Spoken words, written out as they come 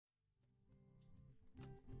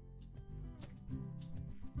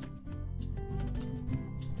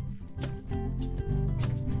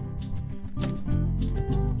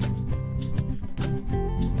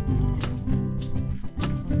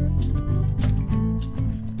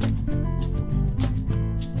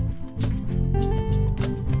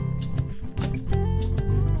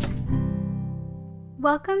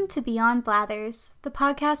Welcome to Beyond Blathers, the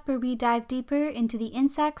podcast where we dive deeper into the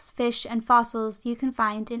insects, fish, and fossils you can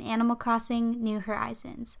find in Animal Crossing New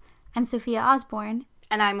Horizons. I'm Sophia Osborne.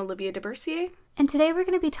 And I'm Olivia DeBercier. And today we're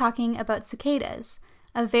going to be talking about cicadas,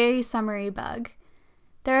 a very summery bug.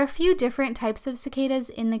 There are a few different types of cicadas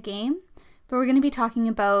in the game, but we're going to be talking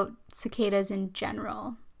about cicadas in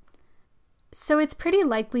general. So it's pretty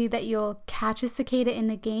likely that you'll catch a cicada in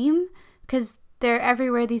the game, because they're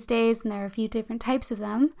everywhere these days, and there are a few different types of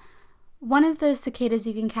them. One of the cicadas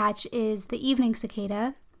you can catch is the evening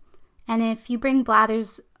cicada, and if you bring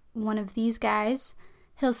Blathers one of these guys,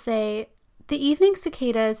 he'll say, "The evening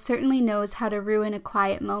cicada certainly knows how to ruin a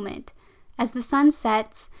quiet moment. As the sun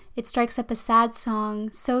sets, it strikes up a sad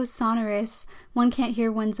song, so sonorous, one can't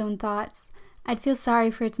hear one's own thoughts. I'd feel sorry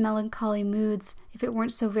for its melancholy moods if it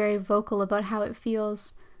weren't so very vocal about how it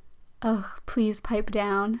feels. Ugh, please pipe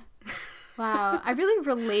down." Wow, I really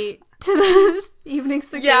relate to this evening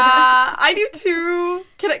cicada. Yeah, I do too.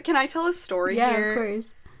 Can I tell a story here? Yeah, of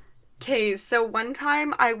course. Okay, so one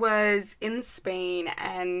time I was in Spain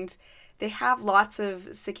and they have lots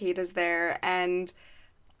of cicadas there, and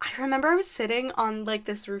I remember I was sitting on like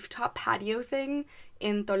this rooftop patio thing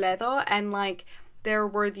in Toledo, and like there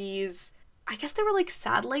were these, I guess they were like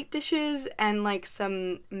satellite dishes and like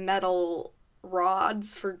some metal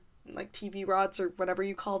rods for like TV rods or whatever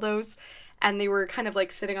you call those, and they were kind of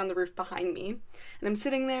like sitting on the roof behind me, and I'm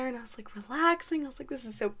sitting there and I was like relaxing. I was like, this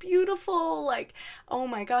is so beautiful, like, oh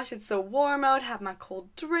my gosh, it's so warm out, have my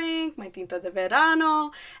cold drink, my tinto de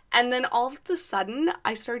verano, and then all of a sudden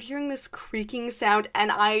I started hearing this creaking sound,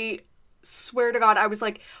 and I swear to God, I was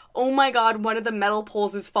like, oh my God, one of the metal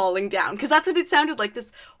poles is falling down, because that's what it sounded like,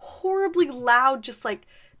 this horribly loud, just like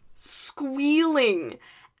squealing.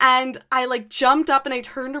 And I, like, jumped up and I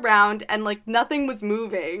turned around and, like, nothing was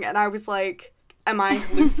moving. And I was like, am I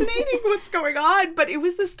hallucinating? What's going on? But it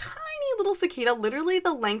was this tiny little cicada, literally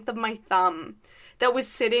the length of my thumb, that was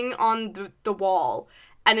sitting on the wall.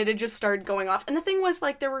 And it had just started going off. And the thing was,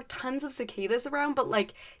 like, there were tons of cicadas around, but,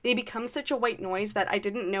 like, they become such a white noise that I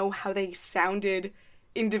didn't know how they sounded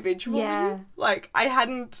individually. Yeah. Like, I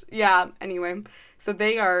hadn't, anyway. So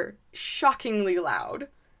they are shockingly loud,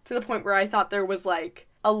 to the point where I thought there was, like,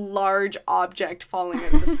 a large object falling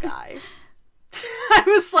out of the sky. I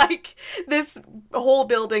was like, this whole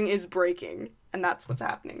building is breaking, and that's what's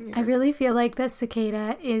happening here. I really feel like the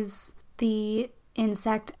cicada is the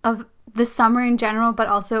insect of the summer in general, but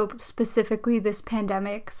also specifically this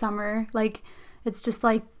pandemic summer. Like, it's just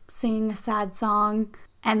like singing a sad song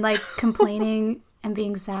and like complaining and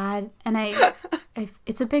being sad, and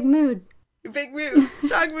it's a big mood. Big mood,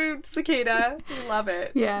 strong mood, cicada. We love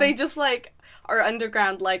it. Yeah. They just like are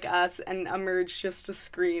underground like us and emerge just to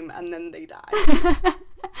scream, and then they die.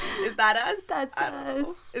 Is that us? That's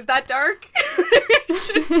us. Is that dark? I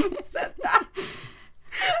shouldn't have said that.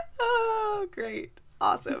 Oh, great.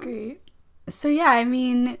 Awesome. Great. So yeah, I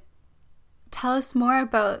mean, tell us more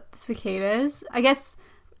about the cicadas. I guess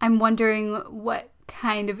I'm wondering what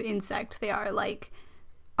kind of insect they are. Like,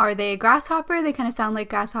 are they a grasshopper? They kind of sound like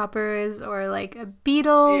grasshoppers, or like a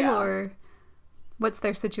beetle, or what's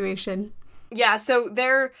their situation? Yeah, so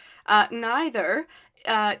they're neither.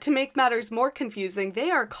 To make matters more confusing,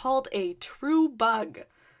 they are called a true bug,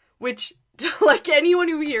 which, like, anyone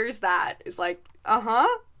who hears that is like,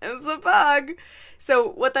 it's a bug. So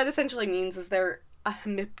what that essentially means is they're a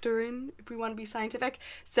hemipteran, if we want to be scientific.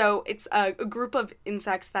 So it's a group of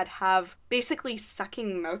insects that have basically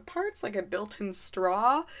sucking mouth parts, like a built-in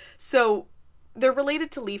straw. So they're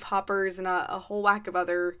related to leafhoppers and a whole whack of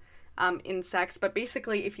other insects, but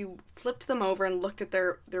basically if you flipped them over and looked at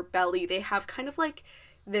their belly, they have kind of like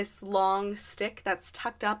this long stick that's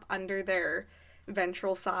tucked up under their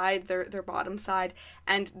ventral side, their bottom side,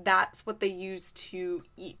 and that's what they use to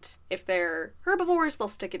eat. If they're herbivores, they'll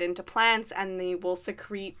stick it into plants and they will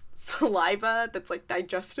secrete saliva that's like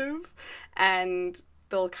digestive, and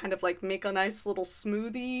they'll kind of like make a nice little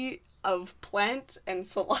smoothie of plant and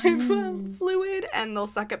saliva fluid, and they'll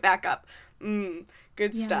suck it back up.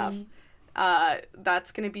 Good stuff.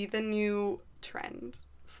 That's gonna be the new trend.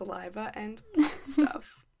 Saliva and plant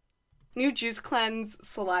stuff. New juice cleanse,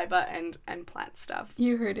 saliva, and plant stuff.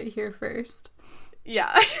 You heard it here first.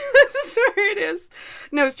 Yeah, this is where it is.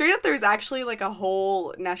 No, straight up, there's actually like a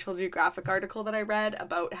whole National Geographic article that I read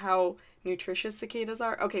about how nutritious cicadas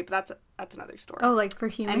are. Okay, but that's another story. Oh, like for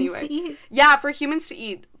humans to eat? Yeah, for humans to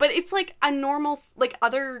eat. But it's like a normal, like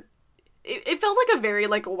other... It felt like a very,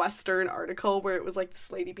 like, Western article where it was, like,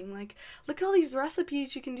 this lady being like, look at all these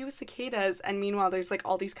recipes you can do with cicadas. And meanwhile, there's, like,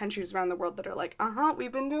 all these countries around the world that are like,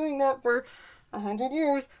 we've been doing that for 100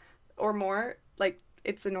 years or more. Like,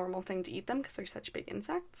 it's a normal thing to eat them because they're such big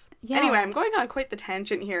insects. Yeah. Anyway, I'm going on quite the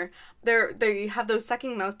tangent here. They have those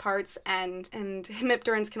sucking mouth parts, and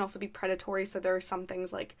hemipterans can also be predatory, so there are some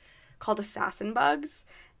things like called assassin bugs,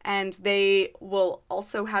 and they will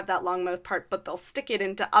also have that long mouth part, but they'll stick it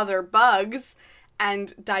into other bugs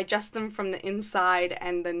and digest them from the inside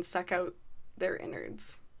and then suck out their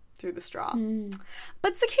innards through the straw.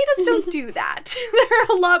 But cicadas don't do that.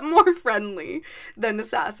 They're a lot more friendly than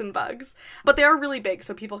assassin bugs. But they are really big,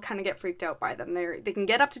 so people kind of get freaked out by them. They can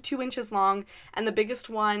get up to 2 inches long, and the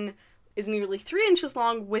biggest one is nearly 3 inches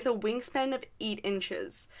long with a wingspan of 8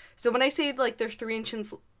 inches. So when I say like they're 3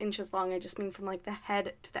 inches long, I just mean from like the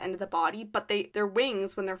head to the end of the body. But their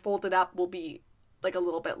wings, when they're folded up, will be like a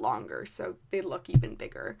little bit longer, so they look even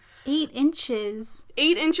bigger. 8 inches?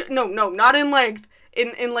 8 inches? No, not in length.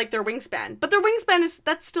 In like their wingspan. But their wingspan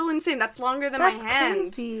that's still insane. That's longer than my hand.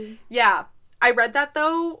 That's crazy. Yeah. I read that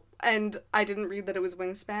though, and I didn't read that it was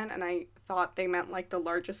wingspan, and I thought they meant like the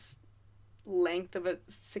largest length of a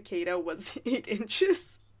cicada was 8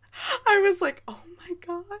 inches. I was like, oh my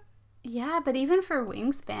god. Yeah, but even for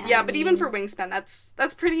wingspan. Yeah, but even for wingspan,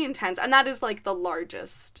 that's pretty intense. And that is like the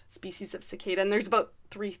largest species of cicada, and there's about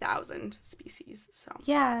 3,000 species. So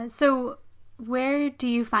yeah, so where do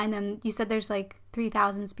you find them? You said there's like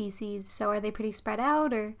 3,000 species, so are they pretty spread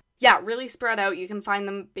out, or? Yeah, really spread out. You can find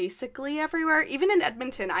them basically everywhere. Even in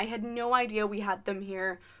Edmonton, I had no idea we had them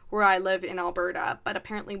here where I live in Alberta, but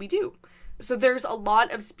apparently we do. So there's a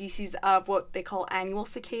lot of species of what they call annual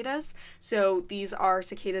cicadas. So these are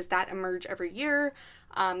cicadas that emerge every year.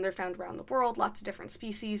 They're found around the world, lots of different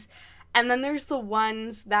species. And then there's the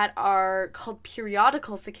ones that are called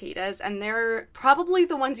periodical cicadas, and they're probably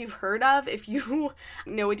the ones you've heard of if you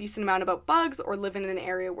know a decent amount about bugs or live in an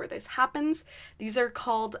area where this happens. These are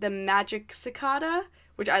called the magic cicada,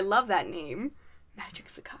 which I love that name. Magic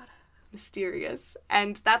cicada. Mysterious.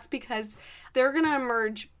 And that's because they're going to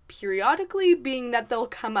emerge periodically, being that they'll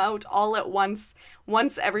come out all at once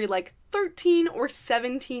every like 13 or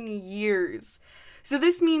 17 years. So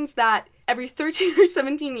this means that every 13 or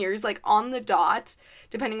 17 years, like on the dot,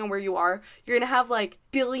 depending on where you are, you're going to have like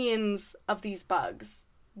billions of these bugs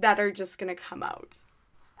that are just going to come out.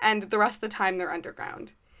 And the rest of the time they're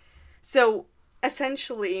underground. So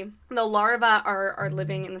essentially, the larvae are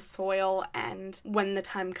living in the soil, and when the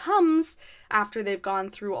time comes, after they've gone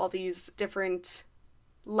through all these different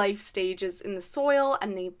life stages in the soil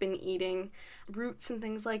and they've been eating roots and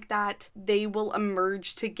things like that, they will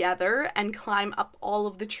emerge together and climb up all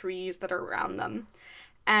of the trees that are around them.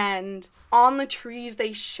 And on the trees,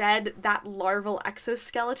 they shed that larval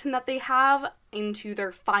exoskeleton that they have into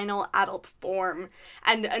their final adult form.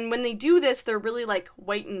 And when they do this, they're really like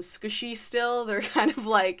white and squishy still. They're kind of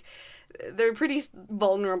like, they're pretty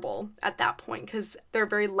vulnerable at that point because they're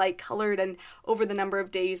very light colored, and over the number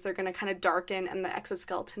of days they're going to kind of darken and the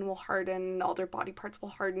exoskeleton will harden and all their body parts will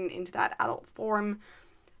harden into that adult form.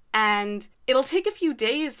 And it'll take a few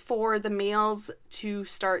days for the males to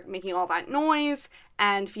start making all that noise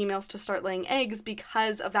and females to start laying eggs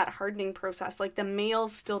because of that hardening process. Like the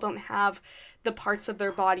males still don't have the parts of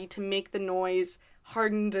their body to make the noise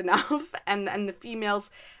hardened enough, and the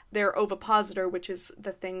females, their ovipositor, which is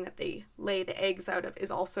the thing that they lay the eggs out of,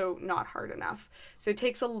 is also not hard enough. So it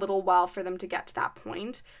takes a little while for them to get to that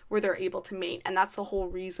point where they're able to mate, and that's the whole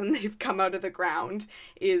reason they've come out of the ground,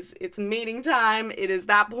 is it's mating time. It is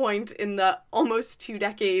that point in the almost 2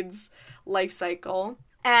 decades life cycle.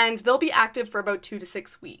 And they'll be active for about 2 to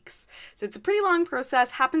 6 weeks. So it's a pretty long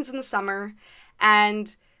process, happens in the summer,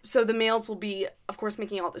 and so the males will be, of course,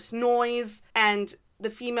 making all this noise, and the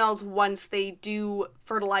females, once they do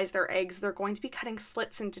fertilize their eggs, they're going to be cutting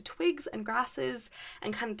slits into twigs and grasses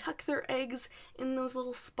and kind of tuck their eggs in those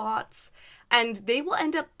little spots. And they will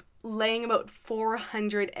end up laying about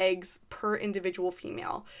 400 eggs per individual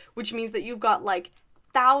female, which means that you've got like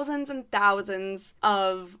thousands and thousands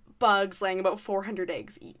of bugs laying about 400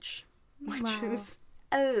 eggs each, which is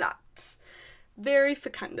a lot. Very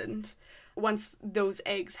fecundant. Once those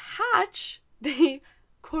eggs hatch, they,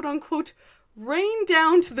 quote unquote, rain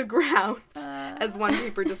down to the ground, as one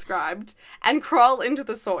paper described, and crawl into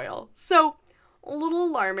the soil. So, a little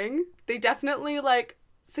alarming. They definitely, like,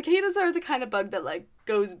 cicadas are the kind of bug that, like,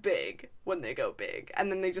 goes big when they go big, and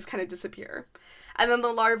then they just kind of disappear. And then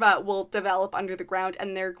the larvae will develop under the ground,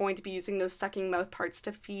 and they're going to be using those sucking mouth parts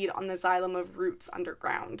to feed on the xylem of roots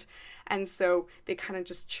underground. And so they kind of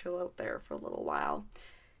just chill out there for a little while.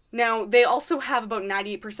 Now, they also have about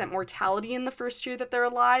 98% mortality in the first year that they're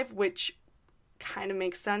alive, which kind of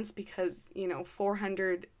makes sense because,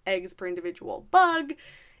 400 eggs per individual bug.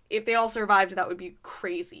 If they all survived, that would be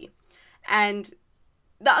crazy. And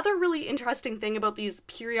The other really interesting thing about these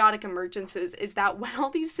periodic emergences is that when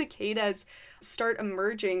all these cicadas start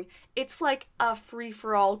emerging, it's like a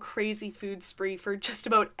free-for-all crazy food spree for just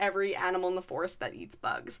about every animal in the forest that eats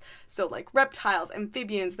bugs. So like reptiles,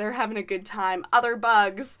 amphibians, they're having a good time. Other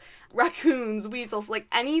bugs, raccoons, weasels, like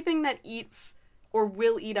anything that eats or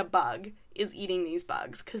will eat a bug is eating these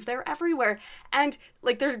bugs because they're everywhere. And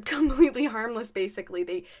like they're completely harmless basically.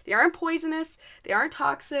 They aren't poisonous, they aren't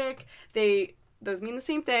toxic, those mean the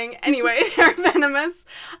same thing. Anyway, they're venomous.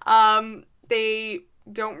 They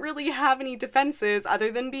don't really have any defenses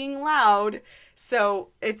other than being loud. So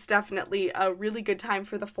it's definitely a really good time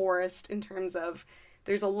for the forest in terms of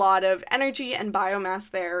there's a lot of energy and biomass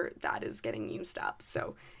there that is getting used up.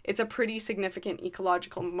 So it's a pretty significant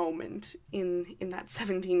ecological moment in that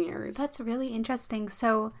 17 years. That's really interesting.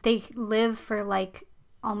 So they live for like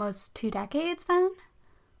almost 2 decades then?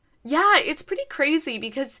 Yeah, it's pretty crazy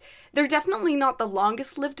because they're definitely not the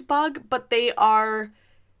longest lived bug, but they are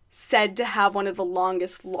said to have one of the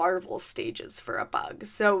longest larval stages for a bug.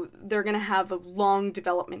 So they're going to have a long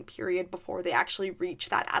development period before they actually reach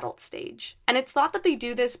that adult stage. And it's thought that they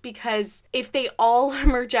do this because if they all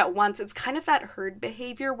emerge at once, it's kind of that herd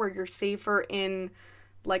behavior where you're safer in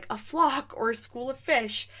like a flock or a school of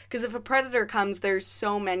fish. Because if a predator comes, there's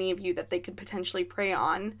so many of you that they could potentially prey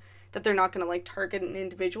on that they're not going to like target an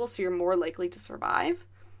individual, so you're more likely to survive.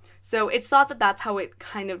 So it's thought that that's how it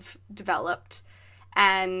kind of developed.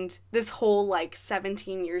 And this whole like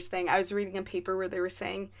 17 years thing, I was reading a paper where they were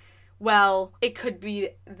saying, well, it could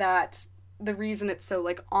be that the reason it's so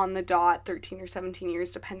like on the dot 13 or 17 years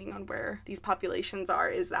depending on where these populations are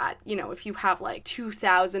is that, you know, if you have like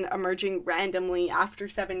 2,000 emerging randomly after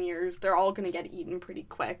 7 years, they're all going to get eaten pretty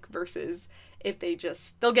quick versus if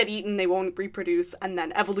they'll get eaten, they won't reproduce, and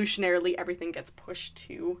then evolutionarily everything gets pushed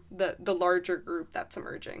to the larger group that's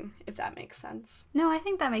emerging, if that makes sense. No, I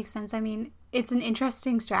think that makes sense. I mean, it's an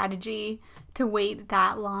interesting strategy to wait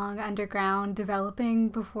that long underground developing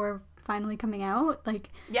before finally coming out.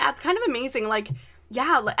 Like, yeah, it's kind of amazing. Like,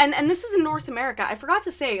 yeah, and this is in North America. I forgot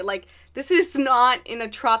to say, like, this is not in a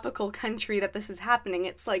tropical country that this is happening.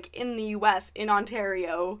 It's like in the US, in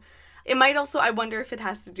Ontario. It might also, I wonder if it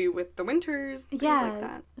has to do with the winters, things like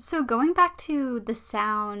that. So going back to the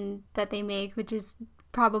sound that they make, which is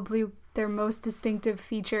probably their most distinctive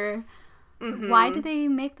feature, why do they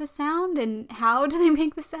make the sound and how do they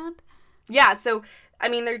make the sound? Yeah, so, I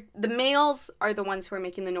mean, the males are the ones who are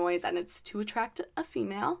making the noise, and it's to attract a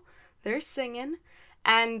female. They're singing,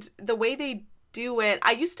 and the way they do it,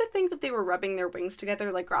 I used to think that they were rubbing their wings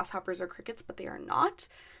together like grasshoppers or crickets, but they are not.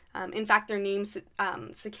 In fact, their name,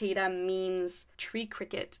 cicada, means tree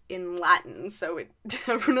cricket in Latin, so it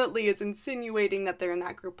definitely is insinuating that they're in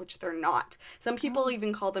that group, which they're not. Some people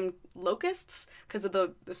even call them locusts because of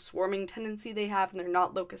the swarming tendency they have, and they're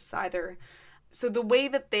not locusts either. So the way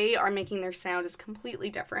that they are making their sound is completely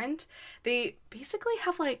different. They basically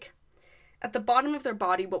have, like, at the bottom of their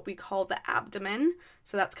body what we call the abdomen,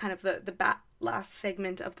 so that's kind of the last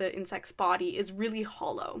segment of the insect's body, is really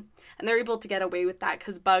hollow. And they're able to get away with that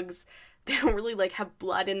because bugs, they don't really like have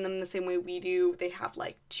blood in them the same way we do. They have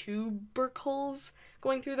like tubercles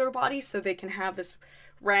going through their body, so they can have this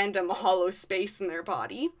random hollow space in their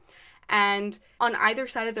body. And on either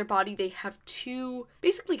side of their body, they have 2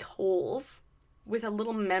 basically holes with a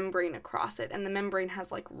little membrane across it, and the membrane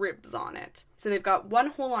has like ribs on it. So they've got 1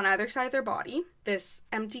 hole on either side of their body, this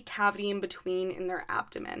empty cavity in between in their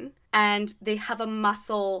abdomen, and they have a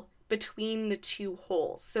muscle between the 2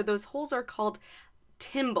 holes. So those holes are called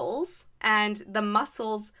tymbals, and the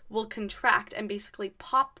muscles will contract and basically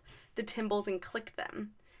pop the tymbals and click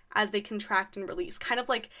them as they contract and release. Kind of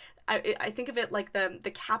like, I think of it like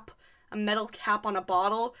the cap, a metal cap on a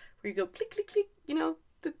bottle where you go click, click, click, you know,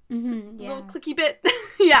 the little clicky bit.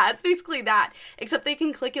 Yeah, it's basically that, except they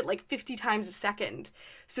can click it like 50 times a second.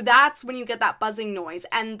 So that's when you get that buzzing noise,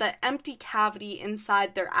 and the empty cavity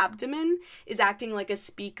inside their abdomen is acting like a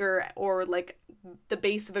speaker or like the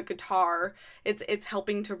bass of a guitar. It's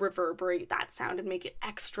helping to reverberate that sound and make it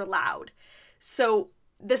extra loud. So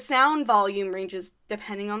the sound volume ranges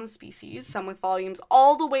depending on the species, some with volumes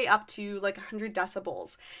all the way up to like 100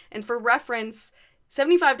 decibels. And for reference,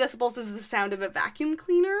 75 decibels is the sound of a vacuum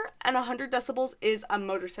cleaner, and 100 decibels is a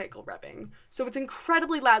motorcycle revving. So it's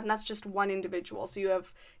incredibly loud, and that's just one individual. So you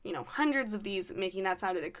have, you know, hundreds of these making that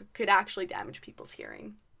sound, and it could actually damage people's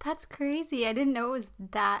hearing. That's crazy. I didn't know it was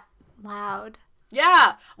that loud.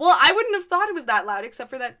 Yeah. Well, I wouldn't have thought it was that loud, except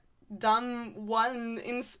for that dumb one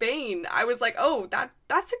in Spain. I was like, oh,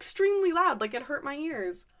 that's extremely loud. Like, it hurt my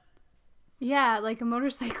ears. Yeah, like a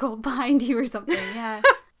motorcycle behind you or something. Yeah.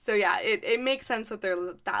 So yeah, it makes sense that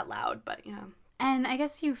they're that loud, but yeah. And I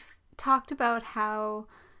guess you've talked about how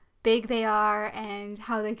big they are and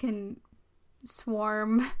how they can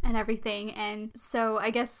swarm and everything. And so I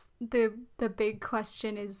guess the big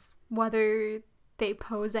question is whether they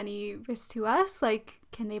pose any risk to us. Like,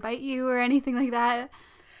 can they bite you or anything like that?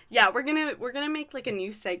 Yeah, we're gonna make like a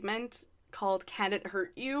new segment called "Can It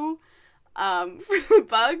Hurt You?" For the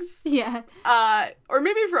bugs. Yeah. Or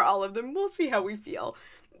maybe for all of them. We'll see how we feel.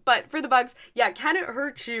 But for the bugs, yeah, can it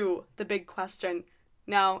hurt you? The big question.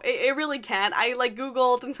 No, it really can't. I like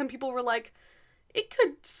Googled and some people were like, it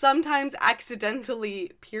could sometimes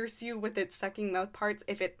accidentally pierce you with its sucking mouth parts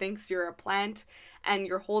if it thinks you're a plant and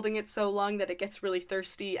you're holding it so long that it gets really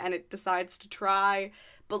thirsty and it decides to try.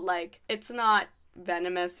 But like, it's not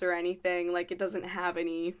venomous or anything. Like, it doesn't have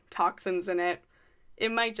any toxins in it.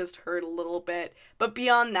 It might just hurt a little bit. But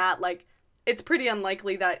beyond that, like, it's pretty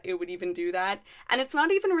unlikely that it would even do that. And it's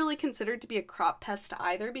not even really considered to be a crop pest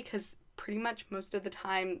either, because pretty much most of the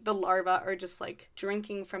time the larvae are just like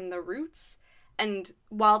drinking from the roots. And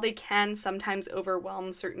while they can sometimes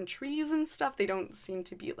overwhelm certain trees and stuff, they don't seem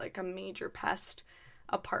to be like a major pest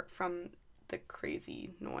apart from the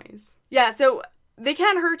crazy noise. Yeah, so they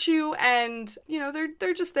can't hurt you, and you know,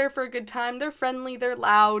 they're just there for a good time. They're friendly, they're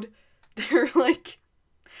loud, they're like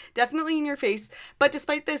definitely in your face. But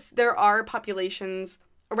despite this, there are populations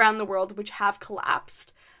around the world which have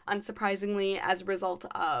collapsed, unsurprisingly, as a result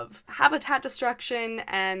of habitat destruction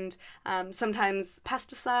and sometimes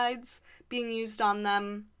pesticides being used on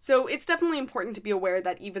them. So it's definitely important to be aware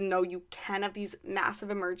that even though you can have these massive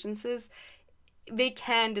emergencies, they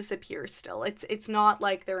can disappear still. It's not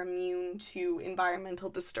like they're immune to environmental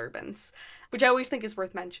disturbance, which I always think is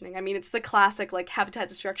worth mentioning. I mean, it's the classic, like, habitat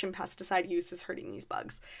destruction, pesticide use is hurting these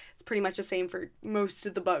bugs. It's pretty much the same for most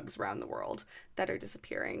of the bugs around the world that are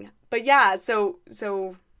disappearing. But yeah, so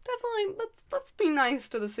definitely let's be nice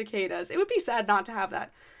to the cicadas. It would be sad not to have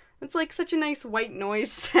that. It's like such a nice white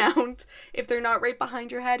noise sound if they're not right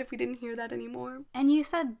behind your head, if we didn't hear that anymore. And you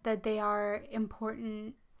said that they are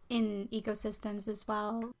important in ecosystems as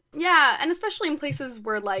well. Yeah, and especially in places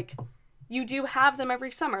where, like, you do have them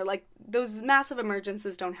every summer. Like, those massive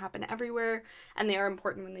emergencies don't happen everywhere, and they are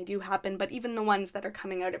important when they do happen, but even the ones that are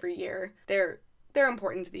coming out every year, they're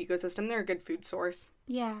important to the ecosystem. They're a good food source.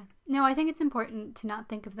 Yeah. No, I think it's important to not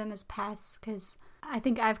think of them as pests, because I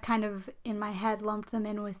think I've kind of, in my head, lumped them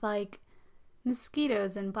in with, like,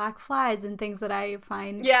 mosquitoes and black flies and things that I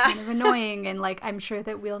find kind of annoying, and, like, I'm sure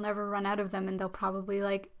that we'll never run out of them, and they'll probably,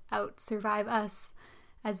 like, out-survive us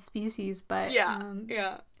as species, but... Yeah.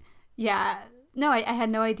 No, I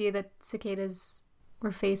had no idea that cicadas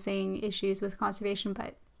were facing issues with conservation,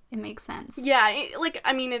 but it makes sense. Yeah,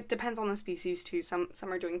 it depends on the species, too. Some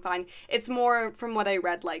are doing fine. It's more, from what I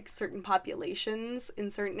read, like, certain populations in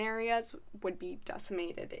certain areas would be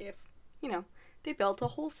decimated if, you know, they built a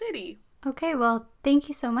whole city. Okay, well, thank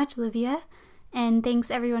you so much, Olivia. And thanks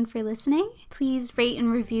everyone for listening. Please rate and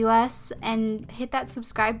review us and hit that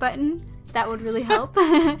subscribe button. That would really help.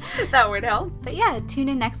 That would help. But yeah, tune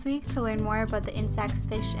in next week to learn more about the insects,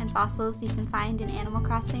 fish, and fossils you can find in Animal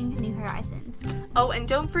Crossing New Horizons. Oh, and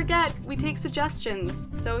don't forget, we take suggestions.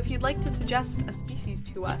 So if you'd like to suggest a species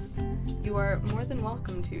to us, you are more than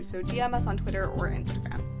welcome to. So DM us on Twitter or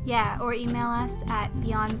Instagram. Yeah, or email us at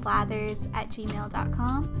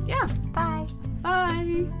beyondblathers@gmail.com. Yeah. Bye.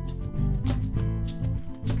 Bye.